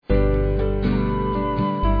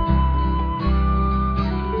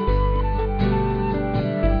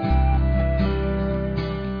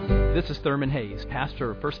this is Thurman Hayes, pastor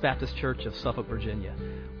of First Baptist Church of Suffolk, Virginia.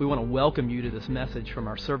 We want to welcome you to this message from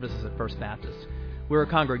our services at First Baptist. We're a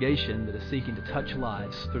congregation that is seeking to touch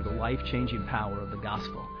lives through the life-changing power of the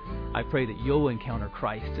gospel. I pray that you'll encounter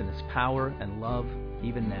Christ in His power and love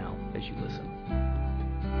even now as you listen.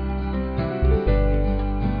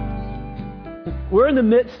 We're in the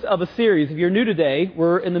midst of a series. If you're new today,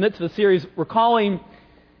 we're in the midst of a series we're calling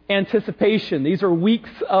Anticipation. These are weeks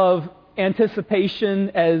of anticipation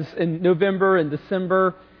as in November and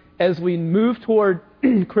December as we move toward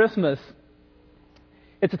Christmas.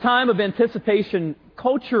 It's a time of anticipation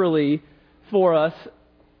culturally for us,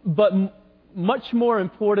 but much more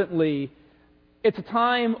importantly, it's a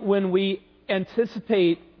time when we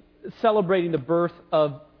anticipate celebrating the birth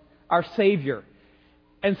of our Savior.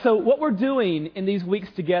 And so what we're doing in these weeks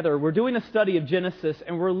together, we're doing a study of Genesis,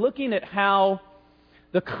 and we're looking at how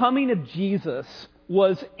the coming of Jesus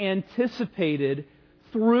was anticipated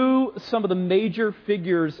through some of the major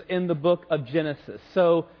figures in the book of Genesis.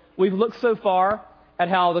 So we've looked so far at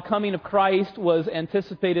how the coming of Christ was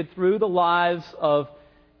anticipated through the lives of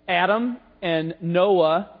Adam and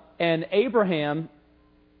Noah and Abraham,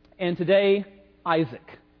 and today,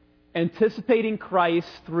 Isaac. Anticipating Christ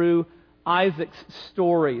through Isaac's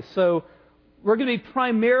story. So we're going to be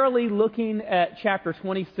primarily looking at chapter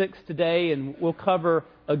 26 today, and we'll cover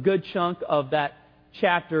a good chunk of that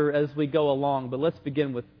chapter as we go along. But let's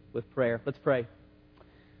begin with prayer. Let's pray.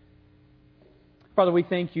 Father, we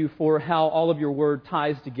thank you for how all of your word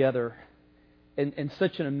ties together in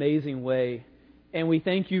such an amazing way. And we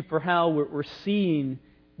thank you for how we're seeing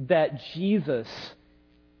that Jesus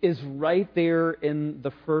is right there in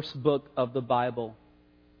the first book of the Bible.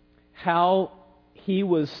 How he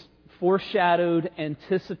was foreshadowed,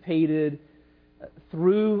 anticipated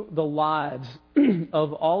through the lives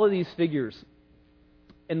of all of these figures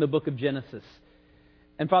in the book of Genesis.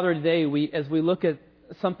 And Father, today, as we look at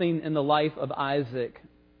something in the life of Isaac,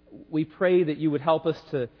 we pray that you would help us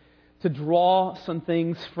to draw some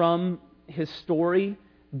things from his story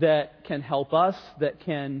that can help us, that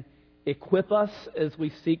can equip us as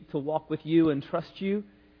we seek to walk with you and trust you.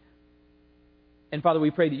 And Father,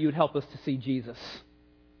 we pray that you would help us to see Jesus.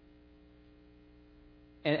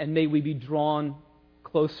 And may we be drawn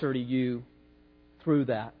closer to you through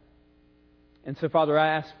that. And so, Father, I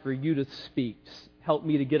ask for you to speak. Just help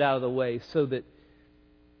me to get out of the way so that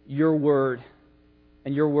your word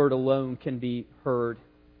and your word alone can be heard.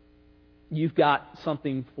 You've got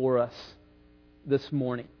something for us this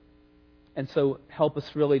morning. And so help us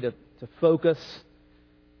really to focus,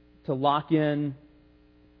 to lock in,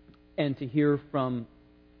 and to hear from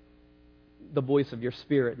the voice of your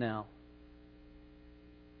Spirit now.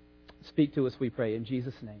 Speak to us, we pray, in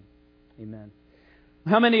Jesus' name. Amen.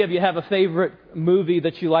 How many of you have a favorite movie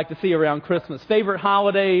that you like to see around Christmas? Favorite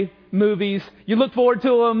holiday movies? You look forward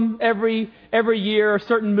to them every year, a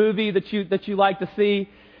certain movie that you like to see.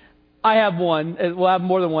 I have one. Well, I have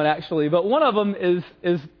more than one, actually. But one of them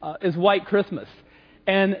is White Christmas.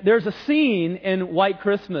 And there's a scene in White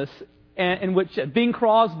Christmas in which Bing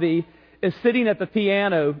Crosby is sitting at the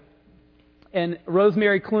piano, and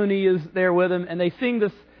Rosemary Clooney is there with him, and they sing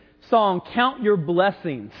this song, "Count Your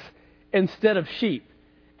Blessings Instead of Sheep."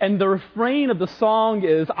 And the refrain of the song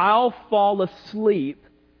is, "I'll fall asleep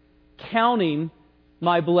counting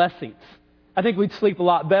my blessings." I think we'd sleep a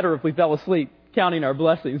lot better if we fell asleep counting our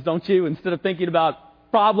blessings, don't you? Instead of thinking about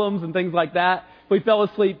problems and things like that, we fell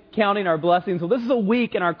asleep counting our blessings. Well, this is a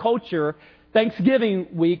week in our culture, Thanksgiving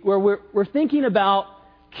week, where we're thinking about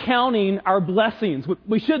counting our blessings.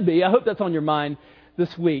 We should be. I hope that's on your mind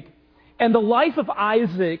this week. And the life of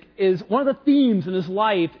Isaac is, one of the themes in his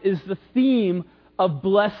life is the theme of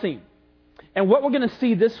blessing. And what we're going to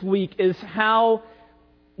see this week is how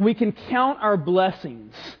we can count our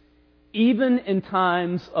blessings even in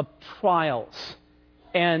times of trials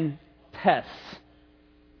and tests.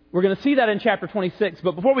 We're going to see that in chapter 26.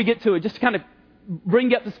 But before we get to it, just to kind of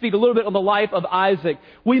bring you up to speed a little bit on the life of Isaac.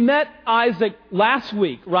 We met Isaac last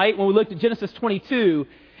week, right, when we looked at Genesis 22,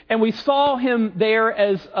 and we saw him there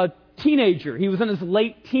as a teenager. He was in his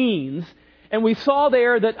late teens, and we saw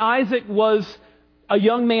there that Isaac was a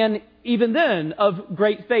young man even then of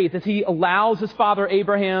great faith as he allows his father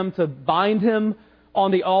Abraham to bind him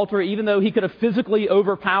on the altar, even though he could have physically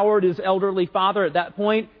overpowered his elderly father at that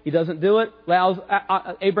point. He doesn't do it, allows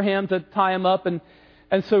Abraham to tie him up and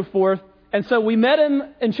so forth. And so we met him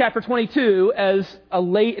in chapter 22 as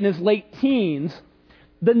in his late teens.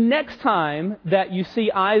 The next time that you see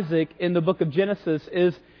Isaac in the book of Genesis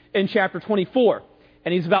is in chapter 24.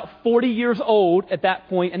 And he's about 40 years old at that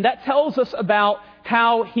point. And that tells us about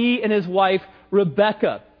how he and his wife,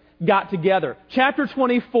 Rebekah, got together. Chapter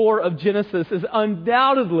 24 of Genesis is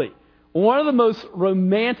undoubtedly one of the most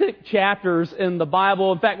romantic chapters in the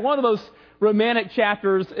Bible. In fact, one of the most romantic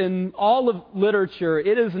chapters in all of literature.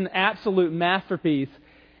 It is an absolute masterpiece.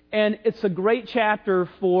 And it's a great chapter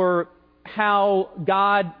for how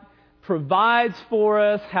God provides for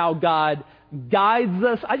us, how God guides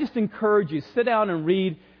us. I just encourage you, sit down and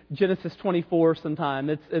read Genesis 24 sometime.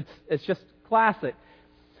 It's just classic.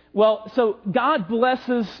 Well, so God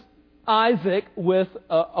blesses Isaac with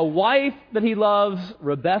a wife that he loves,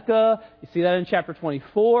 Rebekah. You see that in chapter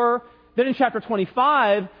 24. Then in chapter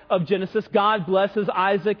 25 of Genesis, God blesses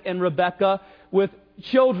Isaac and Rebekah with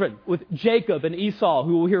children, with Jacob and Esau,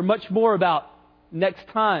 who we'll hear much more about next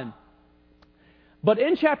time. But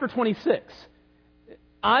in chapter 26,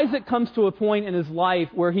 Isaac comes to a point in his life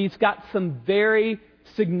where he's got some very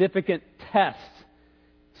significant tests,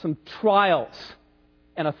 some trials,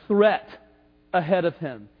 and a threat ahead of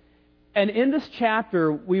him. And in this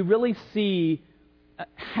chapter, we really see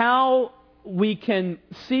how we can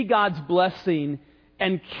see God's blessing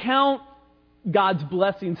and count God's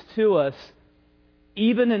blessings to us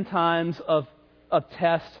even in times of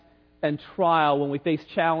test and trial, when we face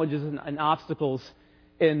challenges and obstacles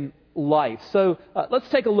in life. So let's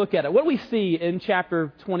take a look at it. What do we see in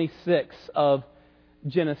chapter 26 of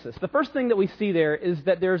Genesis? The first thing that we see there is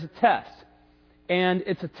that there's a test, and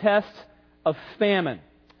it's a test of famine.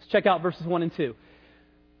 Let's check out verses 1 and 2.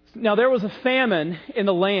 Now there was a famine in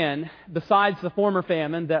the land besides the former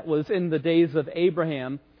famine that was in the days of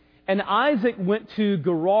Abraham. And Isaac went to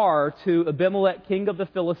Gerar to Abimelech, king of the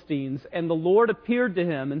Philistines, and the Lord appeared to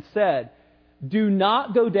him and said, "Do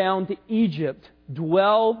not go down to Egypt,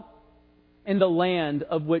 dwell in the land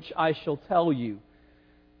of which I shall tell you."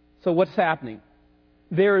 So what's happening?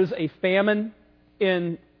 There is a famine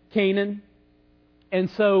in Canaan. And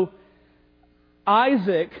so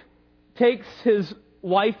Isaac takes his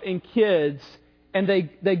wife and kids, and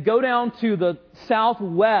they go down to the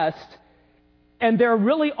southwest, and they're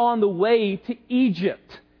really on the way to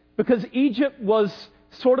Egypt, because Egypt was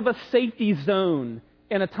sort of a safety zone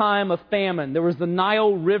in a time of famine. There was the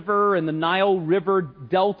Nile River and the Nile River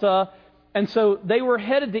Delta, and so they were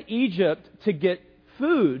headed to Egypt to get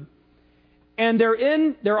food. And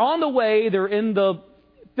they're on the way. They're in the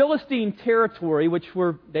Philistine territory,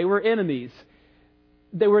 they were enemies.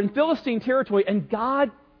 They were in Philistine territory, and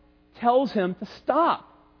God tells him to stop.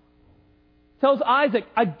 Tells Isaac,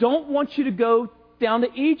 "I don't want you to go down to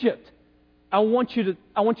Egypt. I want you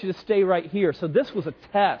to stay right here." So this was a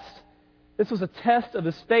test. This was a test of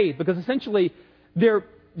his faith, because essentially they're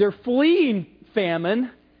fleeing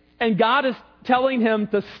famine, and God is telling him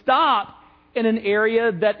to stop in an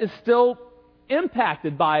area that is still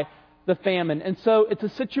impacted by the famine. And so it's a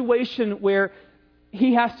situation where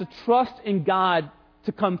he has to trust in God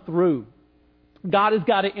to come through. God has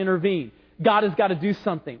got to intervene. God has got to do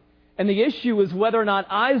something. And the issue is whether or not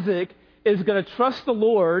Isaac is going to trust the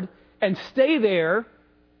Lord and stay there,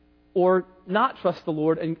 or not trust the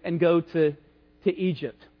Lord and go to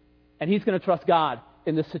Egypt. And he's going to trust God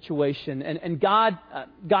in this situation. And God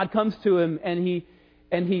comes to him, and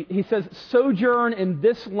he says, "Sojourn in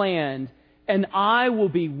this land, and I will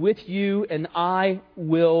be with you, and I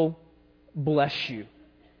will bless you."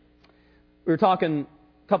 We were talking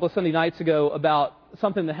a couple of Sunday nights ago about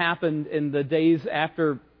something that happened in the days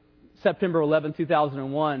after September 11,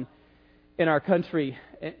 2001 in our country.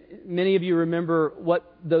 Many of you remember what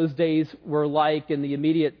those days were like in the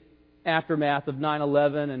immediate aftermath of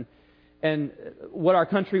 9/11 and what our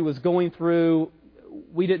country was going through.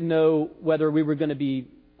 We didn't know whether we were going to be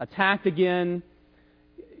attacked again.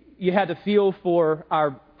 You had to feel for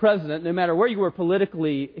our president, no matter where you were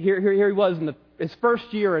politically. Here he was in his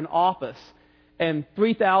first year in office, and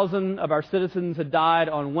 3,000 of our citizens had died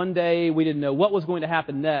on one day. We didn't know what was going to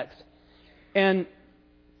happen next. And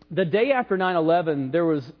the day after 9/11,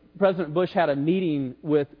 President Bush had a meeting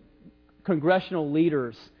with congressional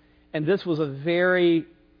leaders, and this was a very,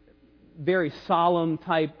 very solemn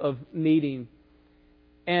type of meeting.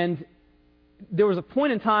 And there was a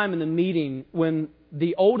point in time in the meeting when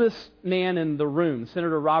the oldest man in the room,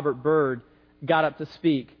 Senator Robert Byrd, got up to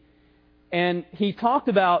speak. And he talked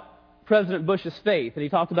about President Bush's faith, and he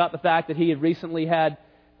talked about the fact that he had recently had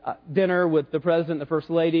dinner with the President and the First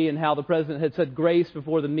Lady, and how the President had said grace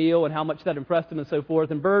before the meal, and how much that impressed him, and so forth.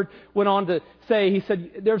 And Byrd went on to say, he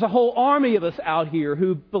said, "There's a whole army of us out here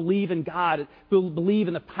who believe in God, who believe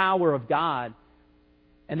in the power of God."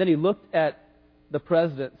 And then he looked at the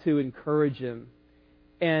President to encourage him,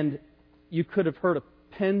 and you could have heard a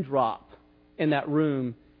pin drop in that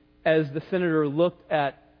room as the Senator looked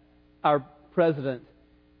at our President,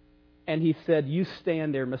 And he said, you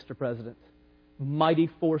stand there, Mr. President. Mighty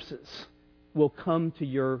forces will come to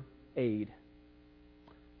your aid.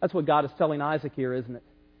 That's what God is telling Isaac here, isn't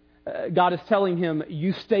it? God is telling him,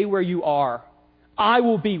 you stay where you are. I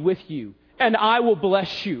will be with you, and I will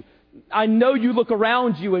bless you. I know you look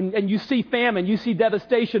around you and you see famine, you see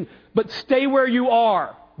devastation, but stay where you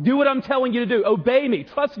are. Do what I'm telling you to do. Obey me.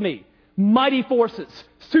 Trust me. Mighty forces,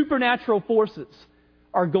 supernatural forces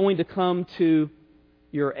are going to come to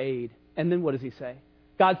your aid. And then what does he say?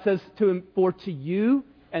 God says to him, for to you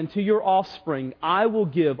and to your offspring, I will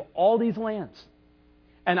give all these lands.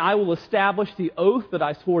 And I will establish the oath that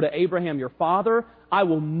I swore to Abraham your father. I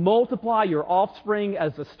will multiply your offspring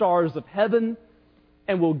as the stars of heaven,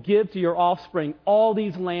 and will give to your offspring all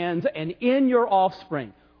these lands, and in your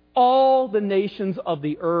offspring all the nations of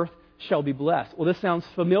the earth shall be blessed. Well, this sounds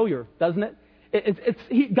familiar, doesn't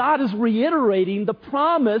it? God is reiterating the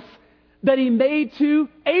promise that he made to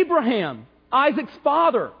Abraham, Isaac's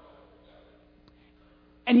father.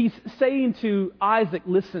 And he's saying to Isaac,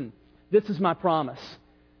 listen, this is my promise.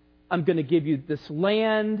 I'm going to give you this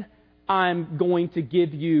land. I'm going to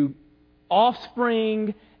give you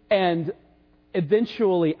offspring. And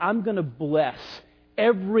eventually, I'm going to bless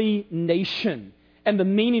every nation. And the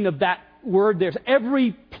meaning of that word there's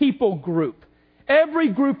every people group. Every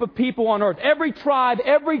group of people on earth, every tribe,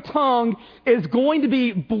 every tongue is going to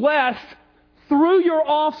be blessed through your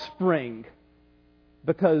offspring,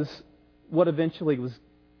 because what eventually was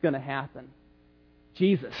going to happen,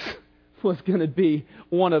 Jesus was going to be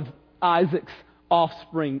one of Isaac's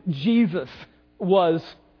offspring. Jesus was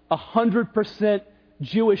 100%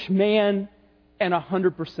 Jewish man and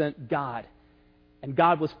 100% God. And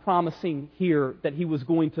God was promising here that he was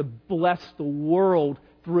going to bless the world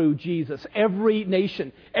through Jesus. Every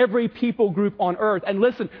nation, every people group on earth. And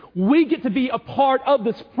listen, we get to be a part of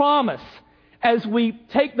this promise as we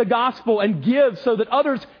take the gospel and give so that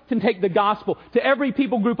others can take the gospel to every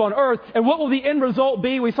people group on earth. And what will the end result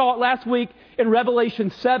be? We saw it last week in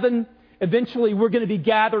Revelation 7. Eventually, we're going to be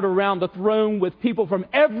gathered around the throne with people from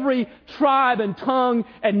every tribe and tongue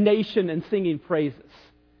and nation and singing praises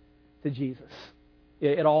to Jesus.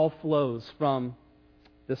 It all flows from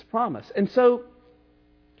this promise. And so,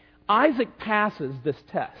 Isaac passes this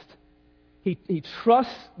test. He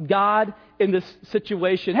trusts God in this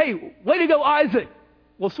situation. Hey, way to go, Isaac!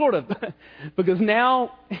 Well, sort of, because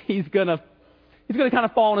now he's gonna kind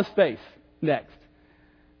of fall on his face next.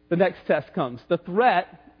 The next test comes: the threat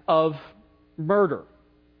of murder.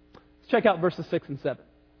 Let's check out verses 6 and 7.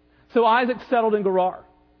 So Isaac settled in Gerar.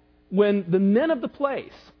 When the men of the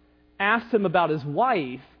place asked him about his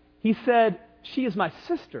wife, he said, "She is my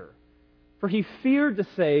sister." For he feared to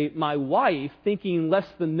say, "my wife," thinking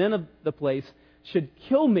lest the men of the place should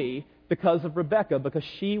kill me because of Rebekah, because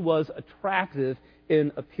she was attractive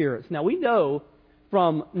in appearance. Now we know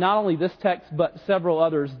from not only this text but several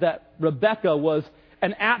others that Rebekah was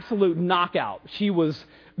an absolute knockout. She was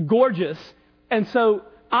gorgeous. And so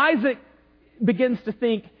Isaac begins to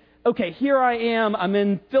think, okay, here I am. I'm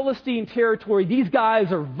in Philistine territory. These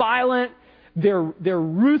guys are violent. They're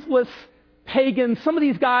ruthless pagans. Some of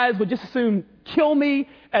these guys would just as soon kill me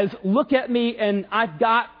as look at me, and I've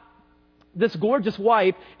got this gorgeous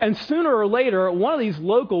wife, and sooner or later, one of these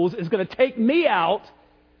locals is going to take me out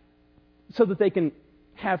so that they can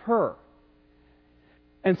have her.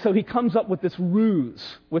 And so he comes up with this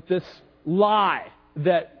ruse, with this lie,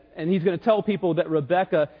 and he's going to tell people that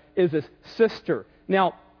Rebekah is his sister.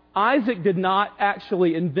 Now, Isaac did not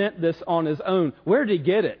actually invent this on his own. Where did he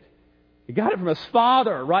get it? He got it from his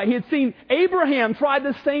father, right? He had seen Abraham try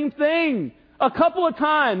the same thing a couple of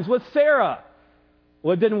times with Sarah.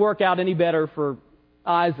 Well, it didn't work out any better for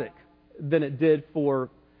Isaac than it did for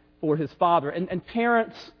his father. And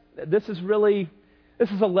parents, this is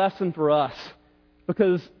a lesson for us,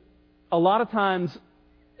 because a lot of times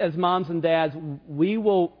as moms and dads, we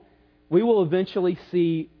will eventually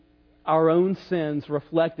see our own sins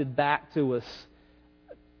reflected back to us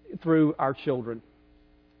through our children.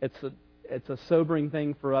 It's a sobering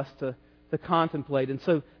thing for us to contemplate. And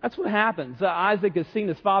so that's what happens. Isaac has seen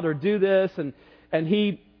his father do this, and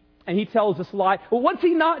he tells this lie. Well, what's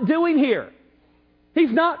he not doing here?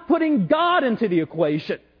 He's not putting God into the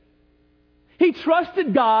equation. He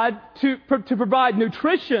trusted God to provide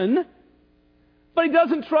nutrition, but he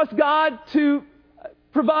doesn't trust God to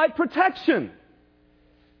provide protection.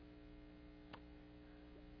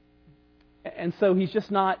 And so he's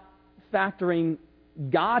just not factoring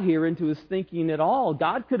God here into his thinking at all.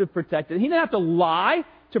 God could have protected. He didn't have to lie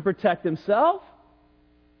to protect himself.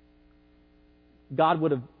 God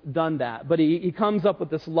would have done that. But he comes up with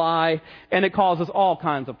this lie, and it causes all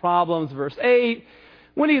kinds of problems. Verse 8,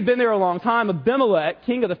 When he had been there a long time, Abimelech,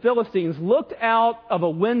 king of the Philistines, looked out of a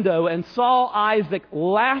window and saw Isaac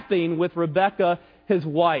laughing with Rebekah, his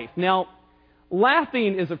wife. Now,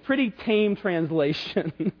 laughing is a pretty tame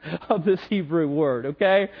translation of this Hebrew word,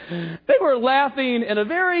 okay? They were laughing in a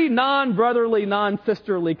very non-brotherly,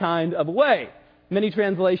 non-sisterly kind of way. Many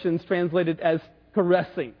translations translate it as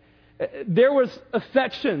caressing. There was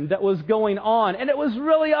affection that was going on, and it was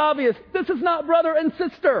really obvious. This is not brother and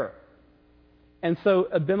sister. And so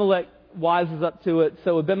Abimelech wises up to it.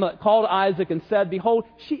 So Abimelech called Isaac and said, "Behold,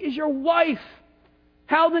 she is your wife.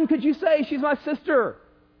 How then could you say she's my sister?"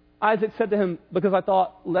 Isaac said to him, "Because I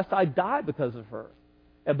thought, lest I die because of her."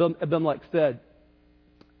 Abimelech said,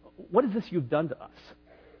 "What is this you've done to us?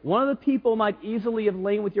 One of the people might easily have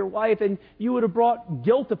lain with your wife, and you would have brought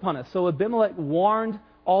guilt upon us." So Abimelech warned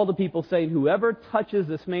all the people, saying, "Whoever touches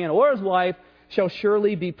this man or his wife shall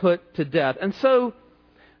surely be put to death." And so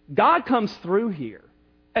God comes through here,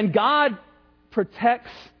 and God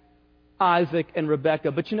protects Isaac and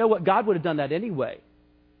Rebekah. But you know what? God would have done that anyway.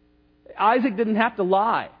 Isaac didn't have to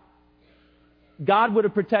lie. God would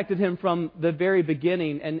have protected him from the very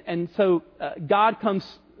beginning. And so God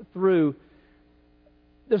comes through.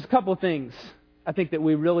 There's a couple of things I think that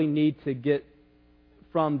we really need to get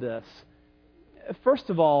from this. First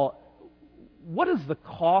of all, what is the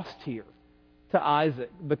cost here to Isaac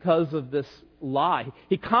because of this lie?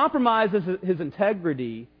 He compromises his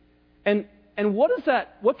integrity. And what is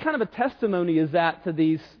that? What kind of a testimony is that to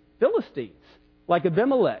these Philistines, like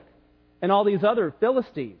Abimelech and all these other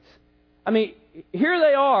Philistines? I mean, here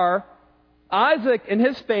they are. Isaac and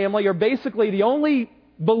his family are basically the only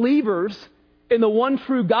believers in the one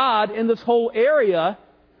true God in this whole area.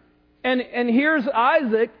 And here's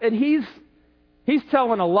Isaac, and he's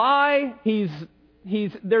telling a lie. He's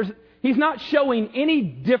not showing any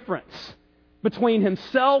difference between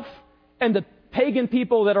himself and the pagan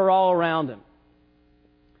people that are all around him.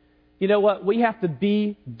 You know what? We have to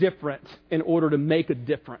be different in order to make a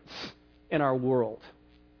difference in our world.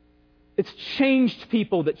 It's changed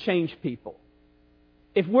people that change people.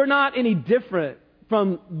 If we're not any different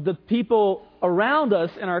from the people around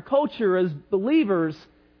us in our culture as believers,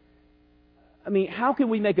 I mean, how can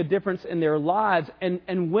we make a difference in their lives?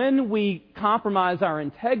 And when we compromise our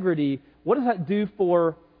integrity, what does that do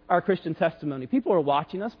for our Christian testimony? People are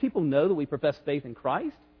watching us. People know that we profess faith in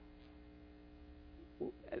Christ.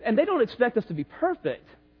 And they don't expect us to be perfect.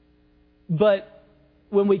 But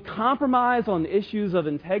when we compromise on issues of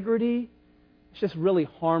integrity, it's just really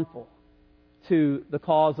harmful to the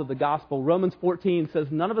cause of the gospel. Romans 14 says,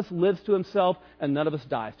 none of us lives to himself and none of us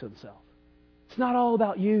dies to himself. It's not all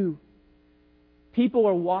about you. People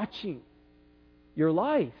are watching your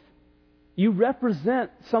life. You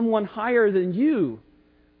represent someone higher than you.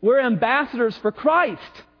 We're ambassadors for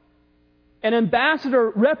Christ. An ambassador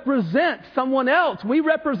represents someone else. We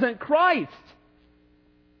represent Christ.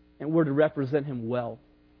 And we're to represent him well.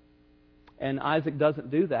 And Isaac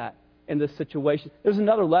doesn't do that in this situation. There's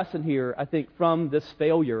another lesson here, I think, from this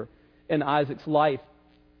failure in Isaac's life.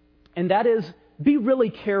 And that is, be really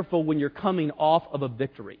careful when you're coming off of a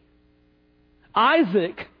victory.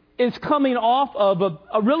 Isaac is coming off of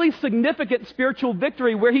a really significant spiritual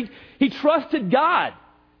victory where he trusted God.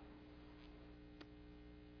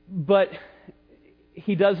 But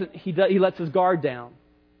he lets his guard down.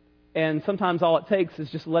 And sometimes all it takes is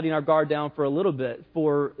just letting our guard down for a little bit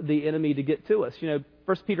for the enemy to get to us. You know,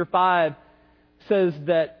 1 Peter 5 says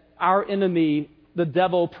that our enemy, the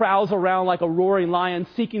devil, prowls around like a roaring lion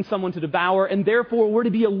seeking someone to devour, and therefore we're to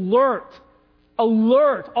be alert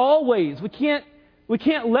always. We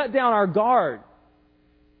can't let down our guard.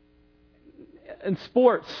 In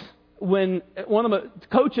sports, when one of the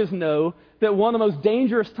coaches know that one of the most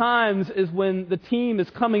dangerous times is when the team is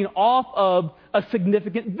coming off of a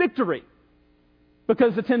significant victory.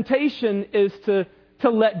 Because the temptation is to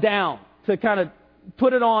let down, to kind of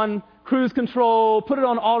put it on cruise control, put it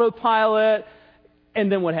on autopilot,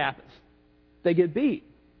 and then what happens? They get beat.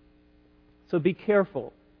 So be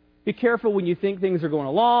careful. Be careful when you think things are going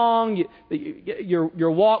along,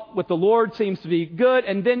 your walk with the Lord seems to be good,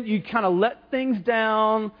 and then you kind of let things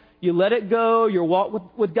down, you let it go, your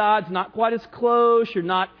walk with God's not quite as close, you're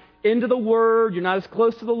not into the Word, you're not as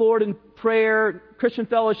close to the Lord in prayer, Christian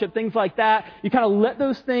fellowship, things like that. You kind of let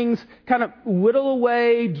those things kind of whittle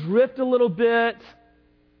away, drift a little bit,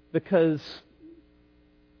 because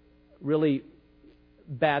really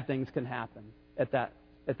bad things can happen at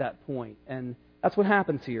that point. And that's what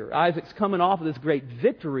happens here. Isaac's coming off of this great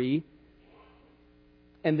victory,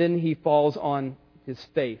 and then he falls on his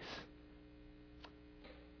face.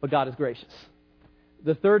 But God is gracious.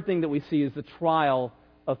 The third thing that we see is the trial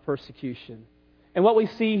of persecution. And what we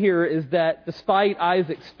see here is that despite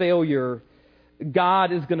Isaac's failure,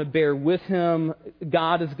 God is going to bear with him.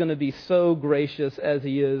 God is going to be so gracious as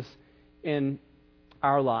He is in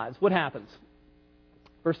our lives. What happens?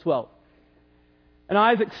 Verse 12. And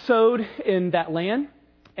Isaac sowed in that land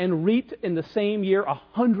and reaped in the same year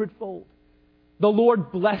 100-fold. The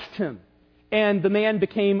Lord blessed him, and the man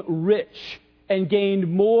became rich and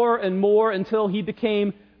gained more and more until he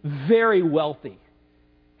became very wealthy.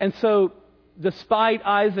 And so, despite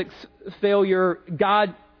Isaac's failure,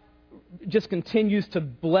 God just continues to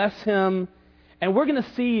bless him. And we're going to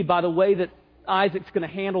see by the way that Isaac's going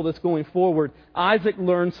to handle this going forward, Isaac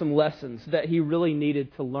learned some lessons that he really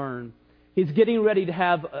needed to learn. He's getting ready to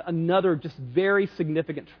have another just very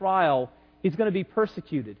significant trial. He's going to be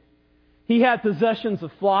persecuted. He had possessions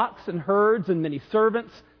of flocks and herds and many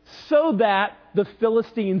servants, so that the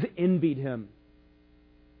Philistines envied him.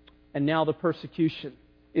 And now the persecution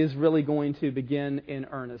is really going to begin in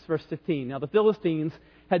earnest. Verse 15. Now the Philistines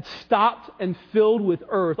had stopped and filled with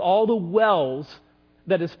earth all the wells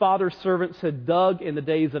that his father's servants had dug in the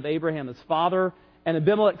days of Abraham his father. And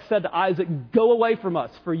Abimelech said to Isaac, "Go away from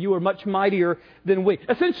us, for you are much mightier than we."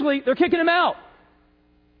 Essentially, they're kicking him out.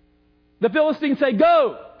 The Philistines say,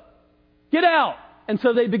 "Go, get out." And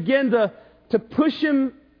so they begin to push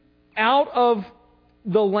him out of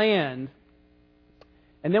the land.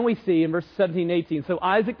 And then we see in verse 17 and 18, so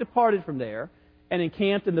Isaac departed from there and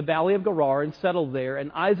encamped in the valley of Gerar and settled there.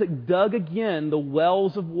 And Isaac dug again the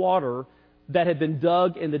wells of water that had been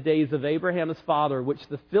dug in the days of Abraham his father, which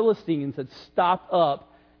the Philistines had stopped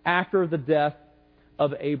up after the death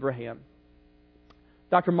of Abraham.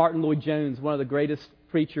 Dr. Martin Lloyd-Jones, one of the greatest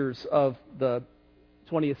preachers of the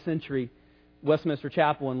 20th century, Westminster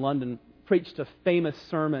Chapel in London, preached a famous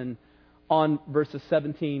sermon on verses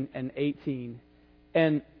 17 and 18.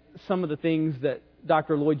 And some of the things that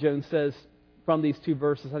Dr. Lloyd-Jones says from these two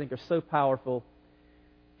verses I think are so powerful.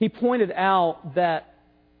 He pointed out that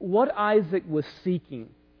what Isaac was seeking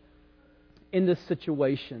in this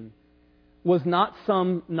situation was not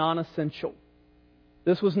some non-essential.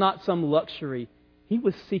 This was not some luxury. He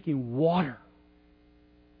was seeking water.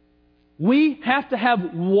 We have to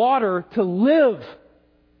have water to live.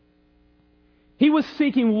 He was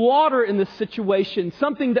seeking water in this situation,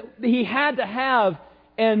 something that he had to have.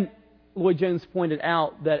 And Lloyd-Jones pointed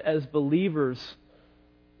out that as believers,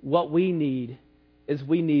 what we need is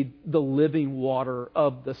we need the living water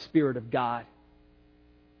of the Spirit of God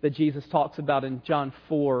that Jesus talks about in John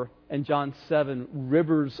 4 and John 7,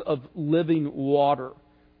 rivers of living water.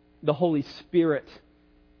 The Holy Spirit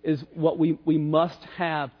is what we must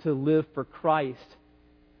have to live for Christ.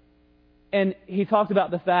 And he talked about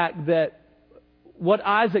the fact that what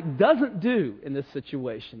Isaac doesn't do in this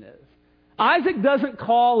situation is, Isaac doesn't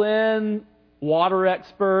call in water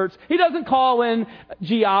experts. He doesn't call in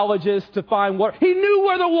geologists to find water. He knew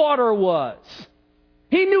where the water was.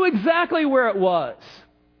 He knew exactly where it was.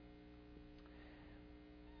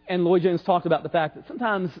 And Lloyd-Jones talked about the fact that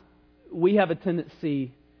sometimes we have a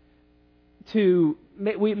tendency to,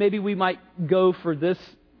 maybe we might go for this.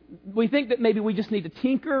 We think that maybe we just need to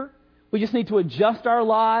tinker. We just need to adjust our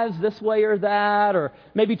lives this way or that, or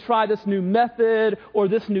maybe try this new method or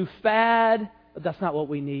this new fad. But that's not what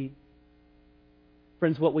we need.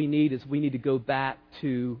 Friends, what we need is we need to go back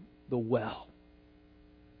to the well.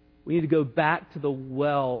 We need to go back to the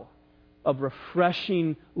well of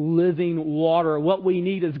refreshing, living water. What we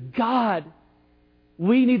need is God.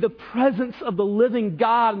 We need the presence of the living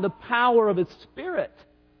God and the power of His Spirit.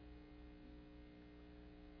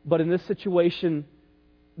 But in this situation,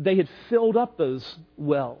 they had filled up those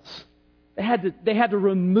wells. They had to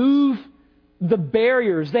remove the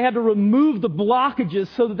barriers. They had to remove the blockages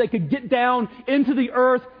so that they could get down into the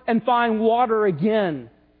earth and find water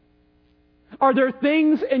again. Are there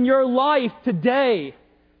things in your life today,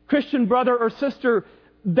 Christian brother or sister,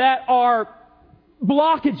 that are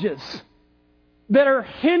blockages, that are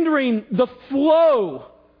hindering the flow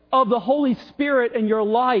of the Holy Spirit in your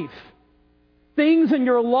life? Things in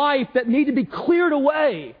your life that need to be cleared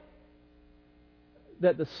away,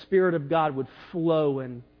 that the Spirit of God would flow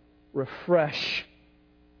and refresh.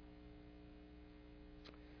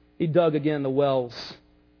 He dug again the wells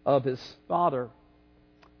of his father.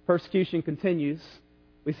 Persecution continues.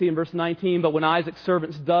 We see in verse 19, but when Isaac's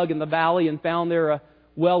servants dug in the valley and found there a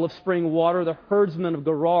well of spring water, the herdsmen of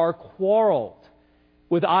Gerar quarreled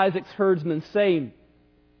with Isaac's herdsmen, saying,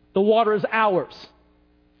 "The water is ours."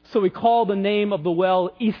 So he called the name of the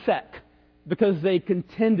well Esek, because they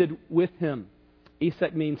contended with him.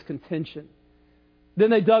 Esek means contention. Then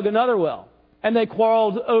they dug another well, and they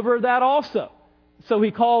quarreled over that also. So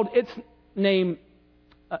he called its name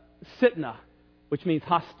Sitnah, which means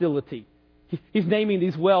hostility. He's naming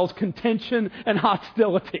these wells contention and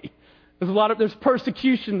hostility. There's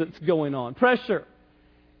persecution that's going on, pressure.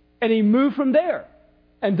 And he moved from there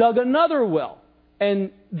and dug another well.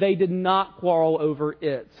 And they did not quarrel over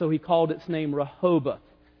it. So he called its name Rehoboth,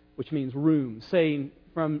 which means room, saying,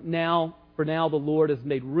 for now the Lord has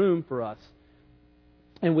made room for us,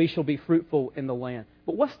 and we shall be fruitful in the land.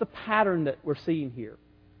 But what's the pattern that we're seeing here?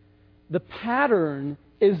 The pattern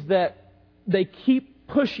is that they keep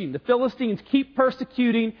pushing. The Philistines keep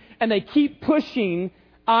persecuting, and they keep pushing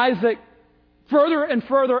Isaac further and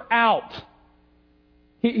further out.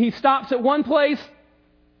 He stops at one place.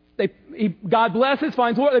 God blesses,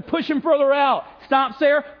 finds work. They push him further out. Stops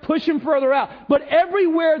there, push him further out. But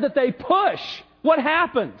everywhere that they push, what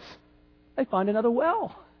happens? They find another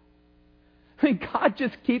well. I mean, God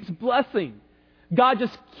just keeps blessing. God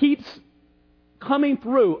just keeps coming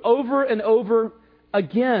through over and over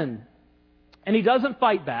again. And he doesn't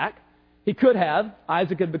fight back. He could have.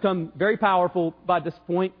 Isaac had become very powerful by this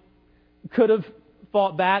point. Could have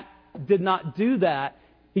fought back. Did not do that.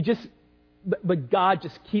 But God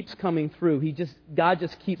just keeps coming through. God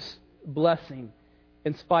just keeps blessing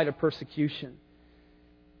in spite of persecution.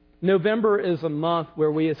 November is a month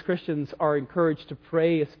where we as Christians are encouraged to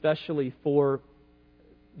pray especially for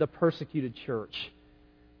the persecuted church,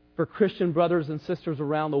 for Christian brothers and sisters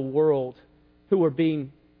around the world who are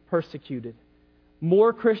being persecuted.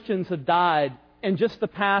 More Christians have died in just the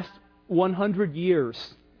past 100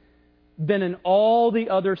 years than in all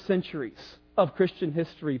the other centuries of Christian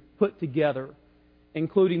history put together,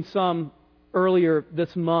 including some earlier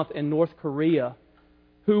this month in North Korea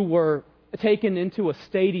who were taken into a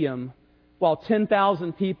stadium while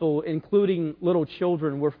 10,000 people, including little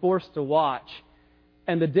children, were forced to watch.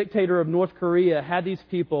 And the dictator of North Korea had these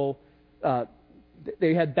people,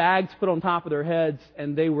 they had bags put on top of their heads,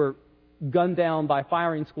 and they were gunned down by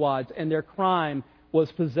firing squads, and their crime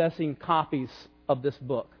was possessing copies of this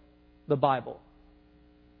book, the Bible,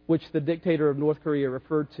 which the dictator of North Korea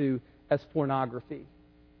referred to as pornography.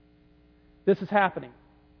 This is happening.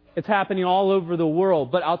 It's happening all over the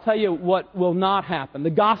world. But I'll tell you what will not happen. The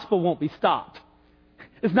gospel won't be stopped.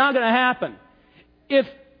 It's not going to happen. If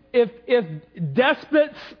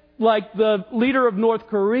despots like the leader of North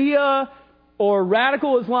Korea or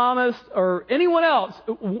radical Islamists or anyone else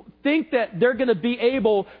think that they're going to be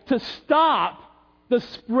able to stop the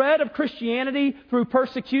spread of Christianity through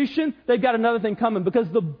persecution, they've got another thing coming, because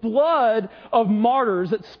the blood of martyrs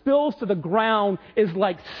that spills to the ground is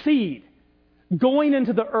like seed going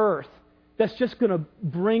into the earth that's just going to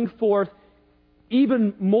bring forth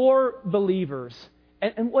even more believers.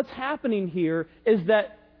 And what's happening here is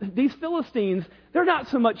that these Philistines, they're not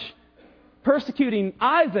so much persecuting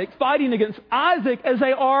Isaac, fighting against Isaac, as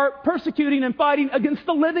they are persecuting and fighting against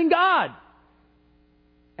the living God.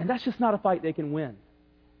 And that's just not a fight they can win.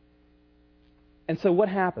 And so what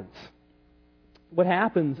happens? What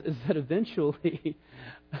happens is that eventually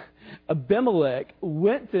Abimelech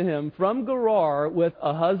went to him from Gerar with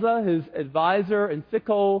Ahuzah, his advisor, and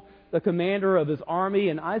Phicol, the commander of his army.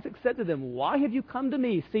 And Isaac said to them, "Why have you come to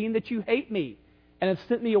me, seeing that you hate me and have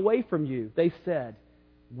sent me away from you?" They said,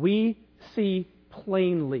 "We see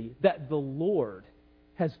plainly that the Lord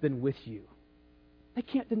has been with you." They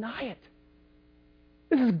can't deny it.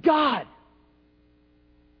 This is God.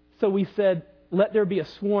 So we said, "Let there be a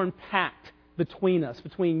sworn pact between us,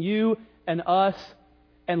 between you and us,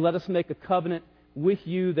 and let us make a covenant with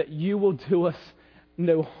you that you will do us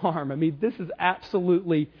no harm." I mean, this is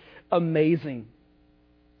absolutely amazing.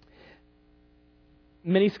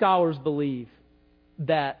 Many scholars believe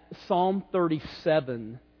that Psalm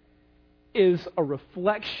 37 is a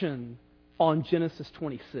reflection on Genesis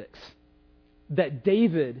 26. That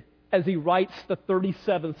David, as he writes the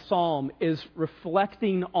 37th Psalm, is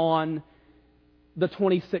reflecting on the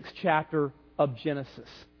 26th chapter of Genesis.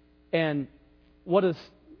 And what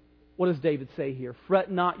does David say here? "Fret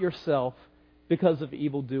not yourself because of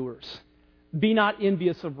evildoers. Be not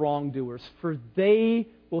envious of wrongdoers, for they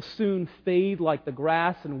will soon fade like the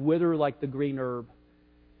grass and wither like the green herb.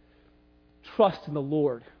 Trust in the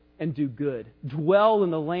Lord and do good. Dwell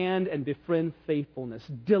in the land and befriend faithfulness.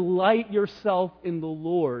 Delight yourself in the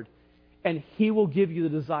Lord, and He will give you the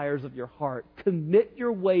desires of your heart. Commit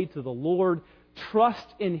your way to the Lord.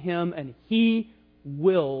 Trust in Him, and He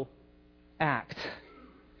will act."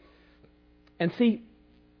 And see,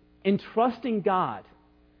 in trusting God,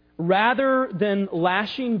 rather than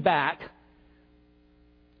lashing back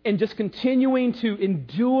and just continuing to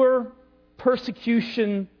endure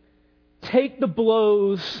persecution, take the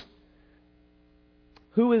blows,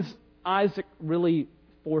 who is Isaac really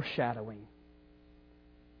foreshadowing?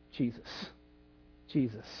 Jesus.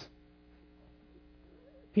 Jesus.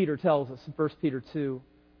 Peter tells us in 1 Peter 2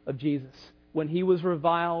 of Jesus, when he was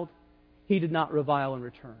reviled, he did not revile in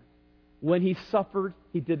return. When he suffered,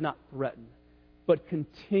 he did not threaten, but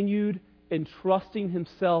continued entrusting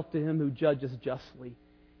himself to him who judges justly.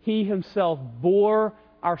 He himself bore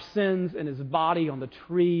our sins in his body on the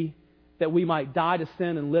tree, that we might die to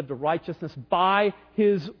sin and live to righteousness. By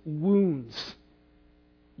his wounds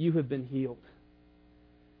you have been healed.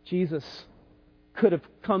 Jesus could have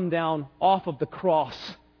come down off of the cross.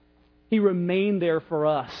 He remained there for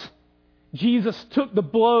us. Jesus took the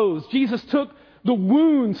blows. Jesus took the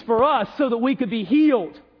wounds for us so that we could be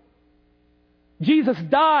healed. Jesus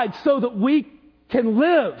died so that we can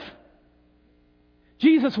live.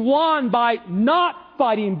 Jesus won by not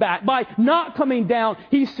fighting back, by not coming down.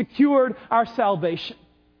 He secured our salvation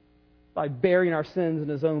by bearing our sins in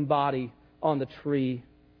his own body on the tree,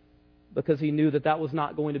 because he knew that that was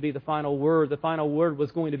not going to be the final word. The final word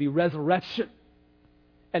was going to be resurrection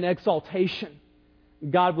and exaltation.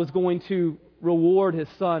 God was going to reward his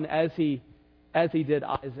Son as he did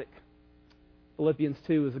Isaac. Philippians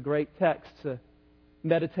 2 is a great text to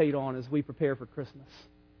meditate on as we prepare for Christmas.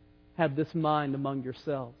 Have this mind among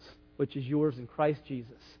yourselves, which is yours in Christ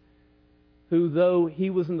Jesus, who, though he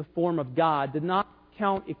was in the form of God, did not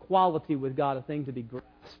count equality with God a thing to be grasped,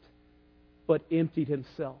 but emptied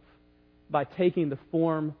himself by taking the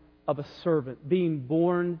form of a servant, being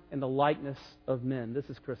born in the likeness of men. This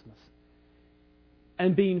is Christmas.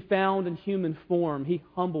 And being found in human form, he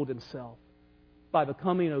humbled himself by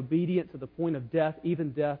becoming obedient to the point of death,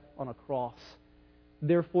 even death on a cross.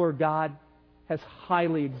 Therefore, God has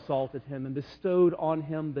highly exalted him and bestowed on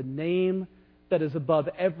him the name that is above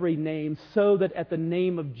every name, so that at the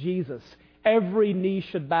name of Jesus, every knee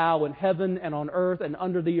should bow in heaven and on earth and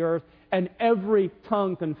under the earth, and every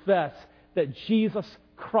tongue confess that Jesus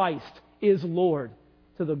Christ is Lord,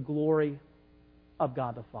 to the glory of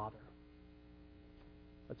God the Father.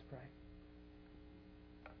 Let's pray.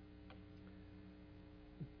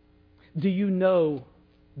 Do you know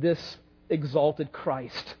this exalted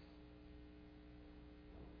Christ?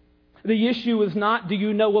 The issue is not, do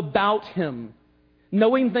you know about him?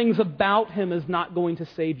 Knowing things about him is not going to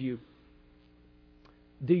save you.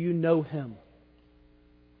 Do you know him?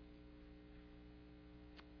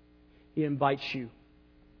 He invites you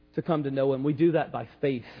to come to know him. We do that by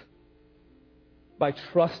faith, by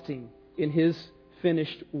trusting in his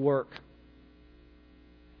finished work.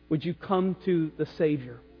 Would you come to the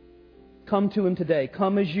Savior? Come to him today.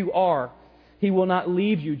 Come as you are. He will not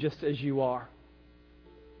leave you just as you are.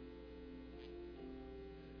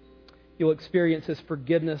 You'll experience his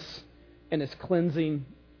forgiveness and his cleansing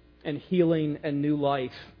and healing and new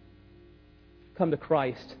life. Come to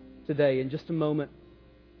Christ today. In just a moment,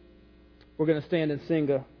 we're going to stand and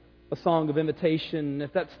sing a song of invitation.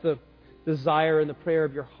 If that's the desire and the prayer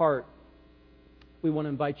of your heart, we want to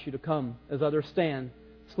invite you to come. As others stand,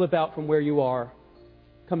 slip out from where you are.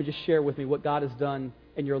 Come and just share with me what God has done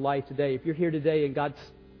in your life today. If you're here today and God's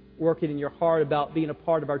working in your heart about being a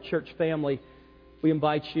part of our church family, we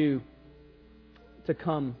invite you to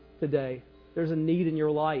come today. If there's a need in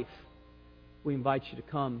your life, we invite you to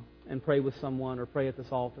come and pray with someone or pray at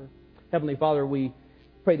this altar. Heavenly Father, we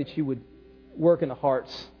pray that you would work in the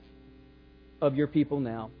hearts of your people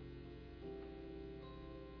now.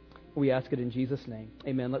 We ask it in Jesus' name.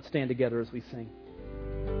 Amen. Let's stand together as we sing.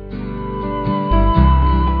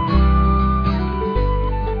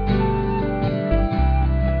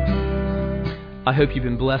 I hope you've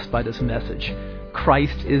been blessed by this message.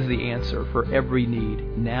 Christ is the answer for every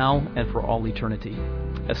need, now and for all eternity.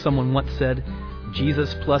 As someone once said,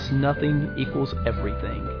 Jesus plus nothing equals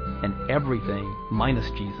everything, and everything minus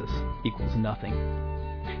Jesus equals nothing.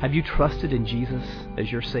 Have you trusted in Jesus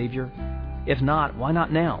as your Savior? If not, why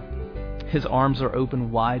not now? His arms are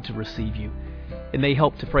open wide to receive you. It may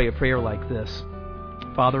help to pray a prayer like this.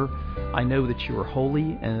 Father, I know that you are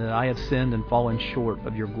holy and that I have sinned and fallen short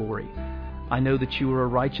of your glory. I know that you are a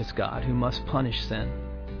righteous God who must punish sin,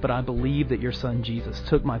 but I believe that your Son Jesus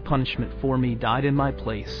took my punishment for me, died in my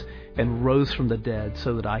place, and rose from the dead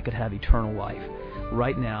so that I could have eternal life.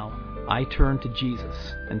 Right now, I turn to Jesus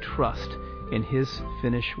and trust in his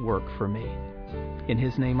finished work for me. In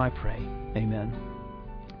his name I pray. Amen.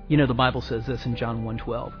 You know, the Bible says this in John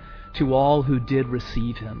 1:12. To all who did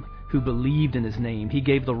receive him, who believed in his name, he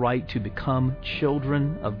gave the right to become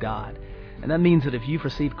children of God. And that means that if you've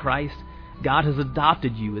received Christ, God has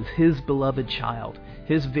adopted you as his beloved child,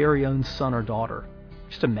 his very own son or daughter.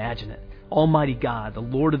 Just imagine it. Almighty God, the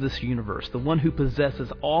Lord of this universe, the one who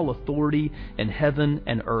possesses all authority in heaven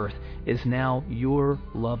and earth, is now your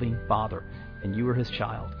loving Father, and you are his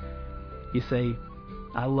child. You say,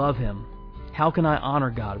 I love Him. How can I honor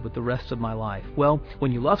God with the rest of my life? Well,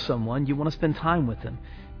 when you love someone, you want to spend time with them.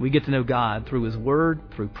 We get to know God through His Word,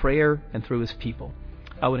 through prayer, and through His people.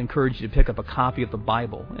 I would encourage you to pick up a copy of the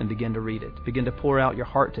Bible and begin to read it. Begin to pour out your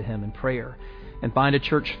heart to Him in prayer. And find a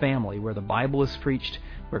church family where the Bible is preached,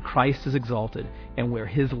 where Christ is exalted, and where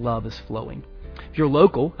His love is flowing. If you're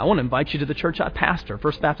local, I want to invite you to the church I pastor,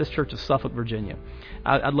 First Baptist Church of Suffolk, Virginia.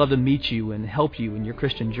 I'd love to meet you and help you in your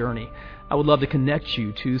Christian journey. I would love to connect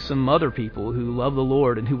you to some other people who love the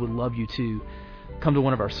Lord and who would love you too. Come to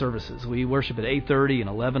one of our services. We worship at 8:30 and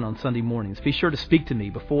 11 on Sunday mornings. Be sure to speak to me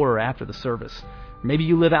before or after the service. Maybe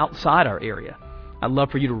you live outside our area. I'd love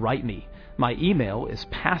for you to write me. My email is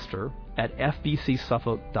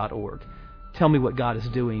pastor@fbcsuffolk.org. Tell me what God is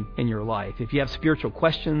doing in your life. If you have spiritual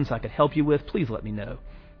questions I could help you with, please let me know.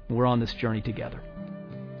 We're on this journey together.